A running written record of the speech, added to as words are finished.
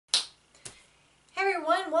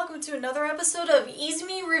welcome to another episode of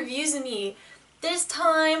Izumi Reviewzume. This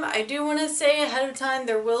time, I do want to say ahead of time,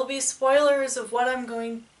 there will be spoilers of what I'm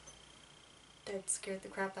going... That scared the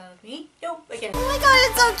crap out of me. Nope, again. Oh my god,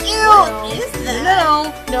 it's so cute! What is that?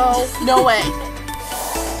 No way.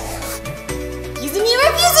 Izumi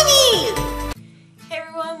Reviewzume! Hey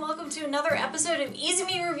everyone, welcome to another episode of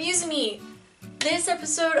Izumi Reviewzume. This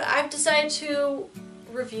episode, I've decided to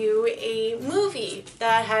review a movie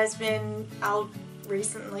that has been out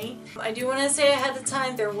recently. I do want to say ahead of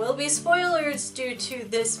time there will be spoilers due to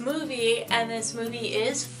this movie, and this movie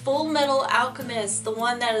is Fullmetal Alchemist, the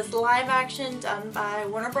one that is live action done by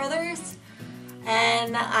Warner Brothers.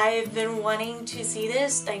 And I've been wanting to see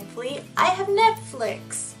this. Thankfully, I have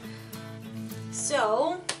Netflix.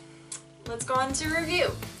 So, let's go on to review.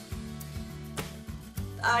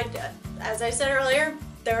 As I said earlier,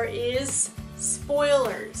 there is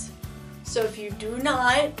spoilers. So if you do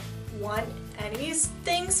not want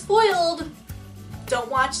anything spoiled,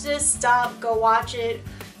 don't watch this, stop, go watch it.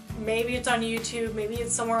 Maybe it's on YouTube, maybe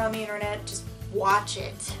it's somewhere on the internet, just watch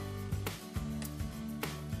it.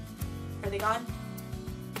 Are they gone?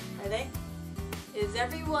 Are they? Is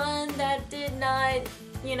everyone that did not,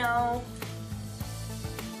 you know...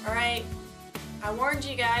 Alright, I warned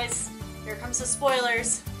you guys, here comes the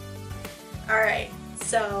spoilers. Alright,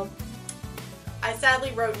 so I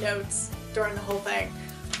sadly wrote notes during the whole thing,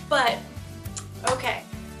 but okay,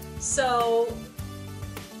 so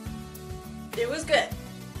it was good.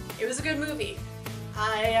 It was a good movie.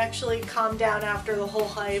 I actually calmed down after the whole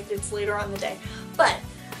hype. It's later on in the day. But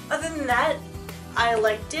other than that, I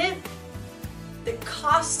liked it. The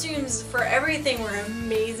costumes for everything were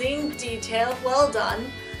amazing, detailed, well done,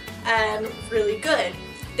 and really good.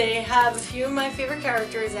 They have a few of my favorite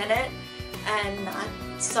characters in it, and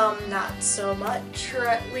some not so much, or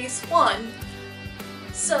at least one.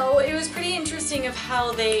 So it was pretty interesting of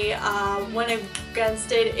how they went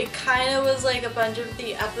against it. It kind of was like a bunch of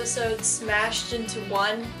the episodes smashed into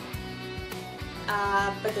one,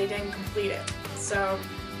 but they didn't complete it. So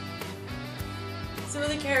some of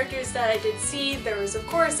the characters that I did see, there was of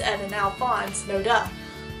course Ed and Alphonse, no duh.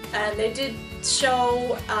 And they did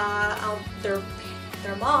show their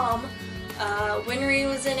mom. Winry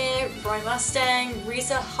was in it, Roy Mustang,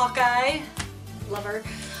 Risa Hawkeye, love her,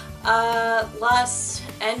 Lust,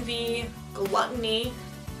 Envy, Gluttony,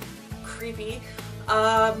 creepy.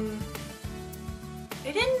 They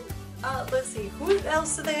didn't, let's see, who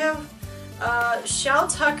else did they have? Shao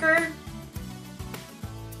Tucker,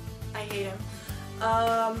 I hate him.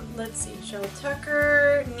 Let's see, Shao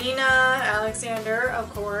Tucker, Nina, Alexander, of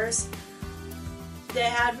course. They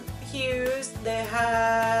had Hughes, they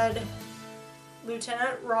had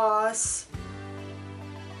Lieutenant Ross,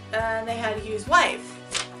 and they had Hughes' wife,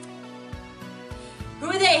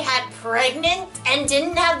 who they had pregnant and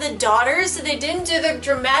didn't have the daughter, so they didn't do the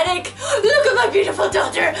dramatic, look at my beautiful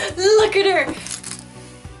daughter, look at her.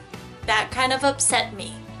 That kind of upset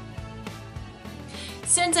me.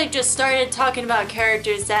 Since I just started talking about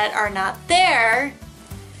characters that are not there,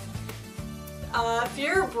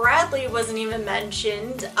 Vera Bradley wasn't even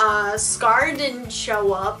mentioned, Scar didn't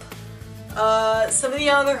show up, some of the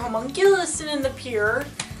other homunculus didn't appear,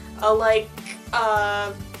 like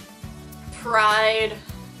Pride,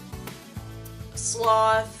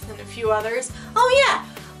 Sloth, and a few others. Oh yeah,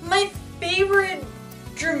 my favorite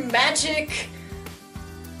dramatic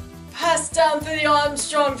passed down through the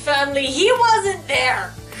Armstrong family, he wasn't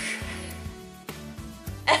there!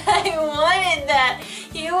 I wanted that!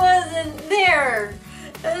 He wasn't there!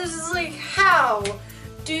 I was just like, how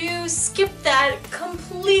do you skip that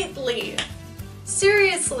completely?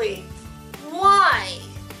 Seriously, why?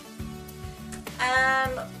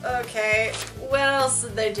 And, okay, what else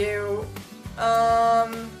did they do?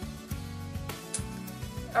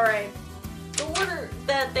 Alright, the order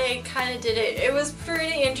that they kind of did it, it was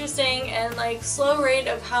pretty interesting, and like slow rate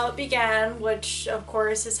of how it began, which of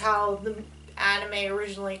course is how the anime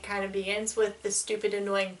originally kind of begins, with the stupid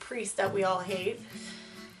annoying priest that we all hate.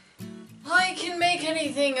 I can make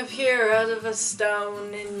anything appear out of a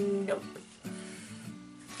stone, and nope.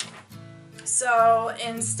 So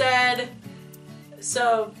instead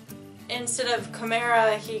of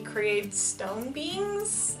Chimera, he creates stone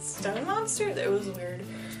beings? Stone monsters? It was weird.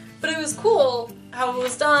 But it was cool how it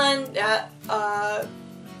was done.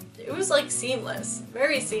 It was like seamless.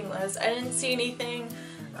 Very seamless. I didn't see anything.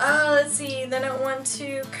 Let's see, then it went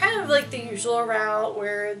to kind of like the usual route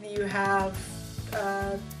where you have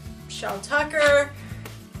Shao Tucker.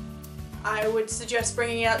 I would suggest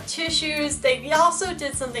bringing out tissues. They also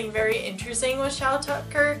did something very interesting with Shao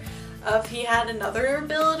Tucker. He had another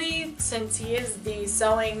ability, since he is the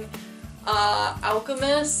sewing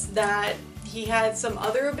alchemist, that he had some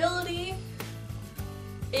other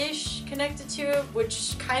ability-ish connected to it,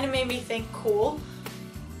 which kind of made me think cool.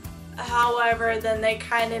 However, then they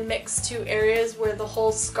kind of mixed two areas where the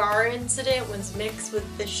whole Scar incident was mixed with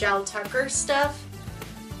the Shao Tucker stuff.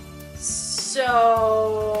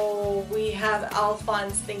 So we have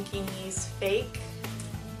Alphonse thinking he's fake.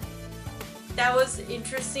 That was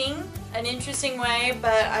interesting, an interesting way,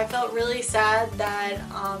 but I felt really sad that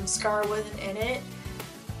Scar wasn't in it,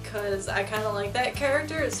 because I kind of like that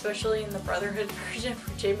character, especially in the Brotherhood version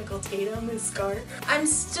for J. Michael Tatum as Scar. I'm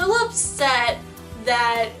still upset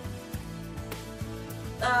that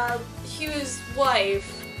Hugh's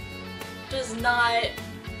wife does not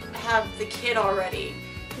have the kid already.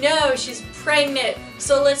 No, she's pregnant,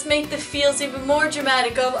 so let's make the feels even more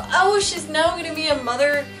dramatic of, oh, she's now gonna be a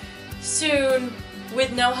mother soon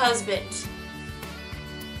with no husband.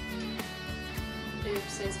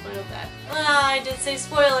 Oops, I spoiled that. I did say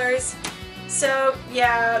spoilers. So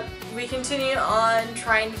yeah, we continue on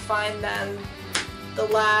trying to find them, the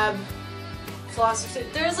lab, philosophy.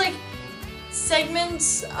 There's like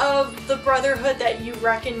segments of the Brotherhood that you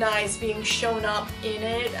recognize being shown up in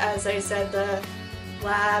it, as I said, the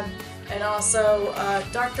lab, and also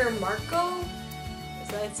Dr. Marco,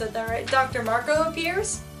 if I said that right, Dr. Marco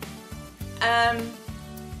appears.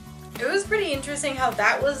 It was pretty interesting how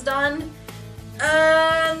that was done,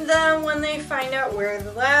 and then when they find out where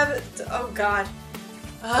the lab, oh god,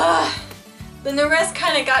 then the rest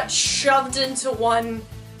kind of got shoved into one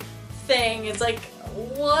thing. It's like,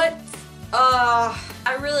 what?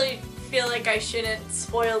 I really feel like I shouldn't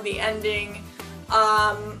spoil the ending,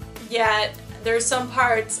 yet there's some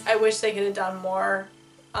parts I wish they could have done more.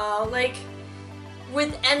 Like,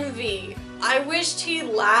 with Envy, I wished he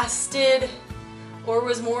lasted or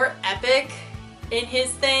was more epic in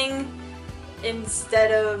his thing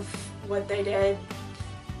instead of what they did.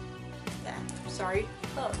 Sorry.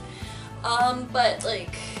 Oh. But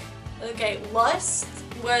like, okay, Lust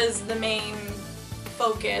was the main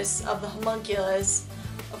focus of the homunculus,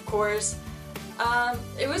 of course.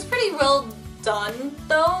 It was pretty well done,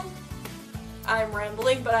 though. I'm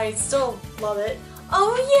rambling, but I still love it.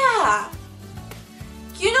 Oh yeah!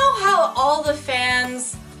 You know how all the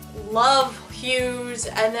fans love Hughes,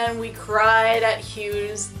 and then we cried at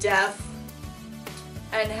Hughes' death,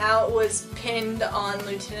 and how it was pinned on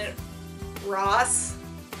Lieutenant Ross?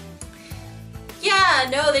 Yeah,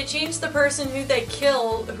 no, they changed the person who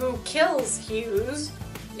kills Hughes.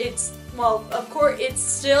 It's, well, of course, it's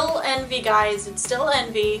still Envy, guys. It's still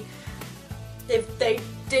Envy. If they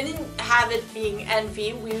didn't have it being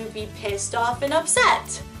Envy, we would be pissed off and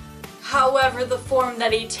upset. However, the form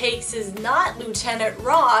that he takes is not Lieutenant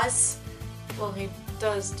Ross. Well, he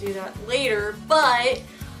does do that later, but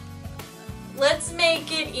let's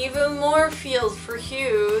make it even more feels for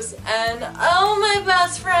Hughes, and oh, my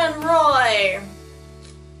best friend Roy!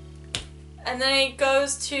 And then he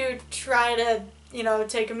goes to try to, you know,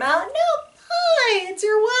 take him out. No, hi, it's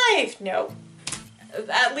your wife. No.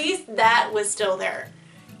 At least that was still there.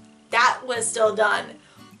 That was still done.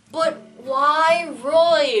 But why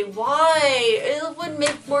Roy? Why? It would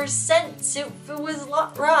make more sense if it was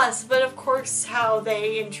Ross, but of course how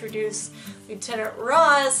they introduced Lieutenant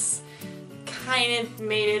Ross kind of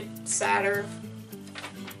made it sadder.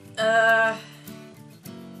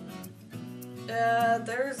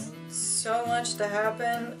 There's so much to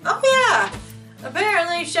happen. Oh yeah!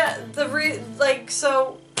 Apparently,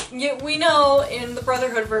 we know in the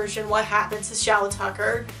Brotherhood version what happens to Shao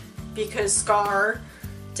Tucker because Scar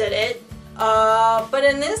did it. But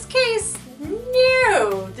in this case,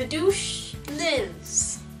 no! The douche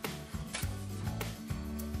lives.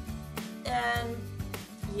 And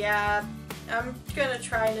yeah, I'm gonna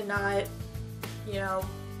try to not, you know,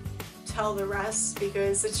 tell the rest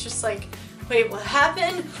because it's just like, wait, what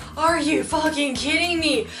happened? Are you fucking kidding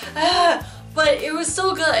me? But it was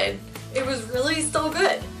still good. It was really still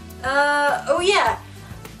good. Oh yeah.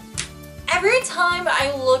 Every time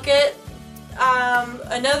I look at,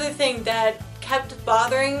 another thing that kept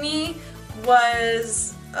bothering me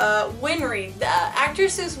was, Winry. The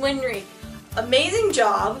actress who's Winry. Amazing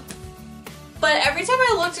job. But every time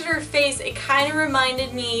I looked at her face, it kind of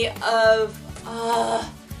reminded me of,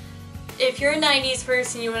 if you're a 90s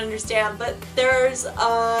person, you would understand, but there's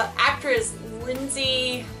actress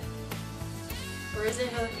Lindsay, or is it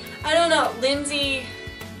her? I don't know, Lindsay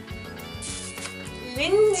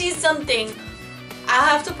something. I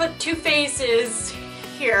have to put two faces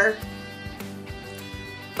here.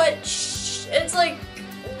 But it's like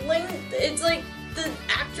the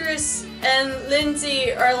actress and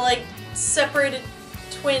Lindsay are like separated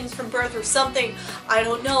twins from birth or something. I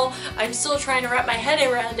don't know. I'm still trying to wrap my head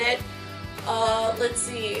around it. Let's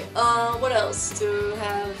see. What else do we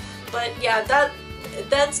have? But yeah,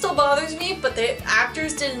 that still bothers me, but the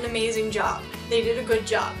actors did an amazing job. They did a good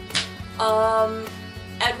job.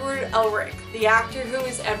 Edward Elric, the actor who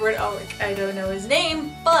is Edward Elric, I don't know his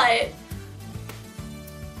name, but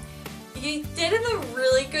he did a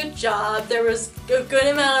really good job. There was a good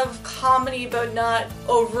amount of comedy, but not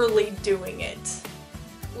overly doing it.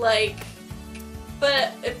 Like,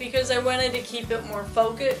 but because I wanted to keep it more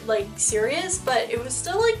focused, like serious, but it was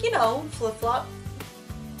still like, you know,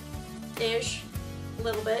 flip-flop-ish, a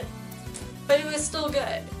little bit. But it was still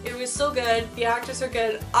good. It was still good. The actors are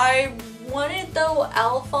good. I wanted, though,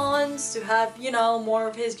 Alphonse to have, you know, more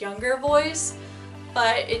of his younger voice.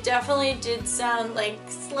 But it definitely did sound like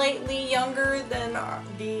slightly younger than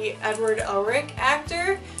the Edward Elric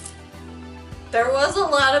actor. There was a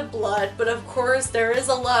lot of blood, but of course there is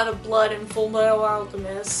a lot of blood in Fullmetal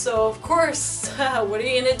Alchemist, so of course, what are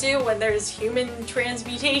you gonna do when there's human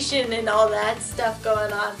transmutation and all that stuff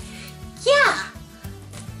going on? Yeah!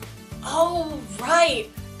 Oh, right!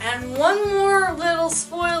 And one more little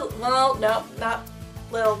spoil- well, no, not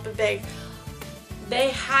little, but big.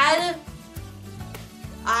 They had-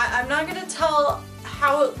 I'm not gonna tell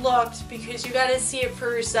how it looked because you gotta see it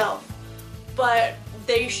for yourself, but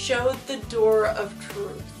they showed the Door of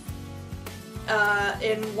Truth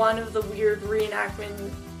in one of the weird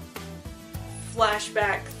reenactment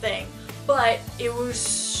flashback thing, but it was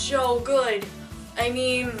so good. I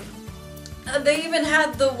mean, they even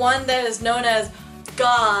had the one that is known as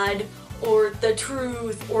God, or the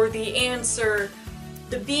Truth, or the Answer,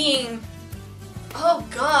 the Being. Oh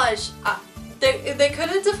gosh, they could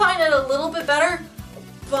have defined it a little bit better,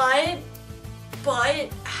 but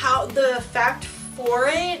how the fact for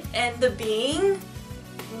it and the being,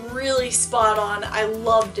 really spot on. I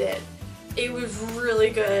loved it. It was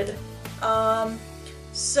really good.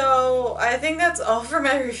 So I think that's all for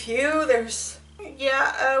my review. There's,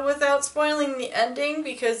 yeah, without spoiling the ending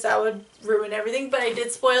because that would ruin everything, but I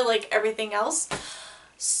did spoil like everything else.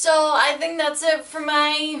 So I think that's it for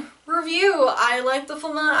my review. I like the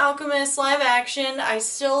Fullmetal Alchemist live action. I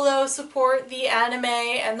still though support the anime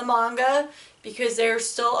and the manga because they're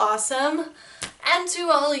still awesome. And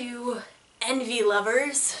to all you envy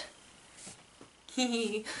lovers,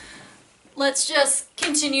 let's just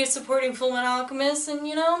continue supporting Fullmetal Alchemist and,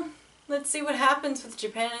 you know, let's see what happens with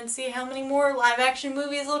Japan and see how many more live action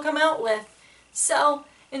movies they'll come out with. So,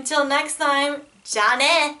 until next time,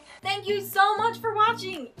 Jane! Thank you so much for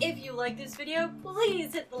watching! If you like this video,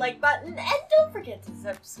 please hit the like button and don't forget to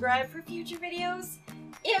subscribe for future videos.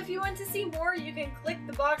 If you want to see more, you can click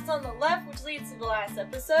the box on the left, which leads to the last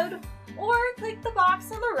episode, or click the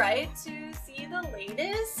box on the right to see the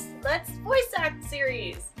latest Let's Voice Act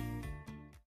series.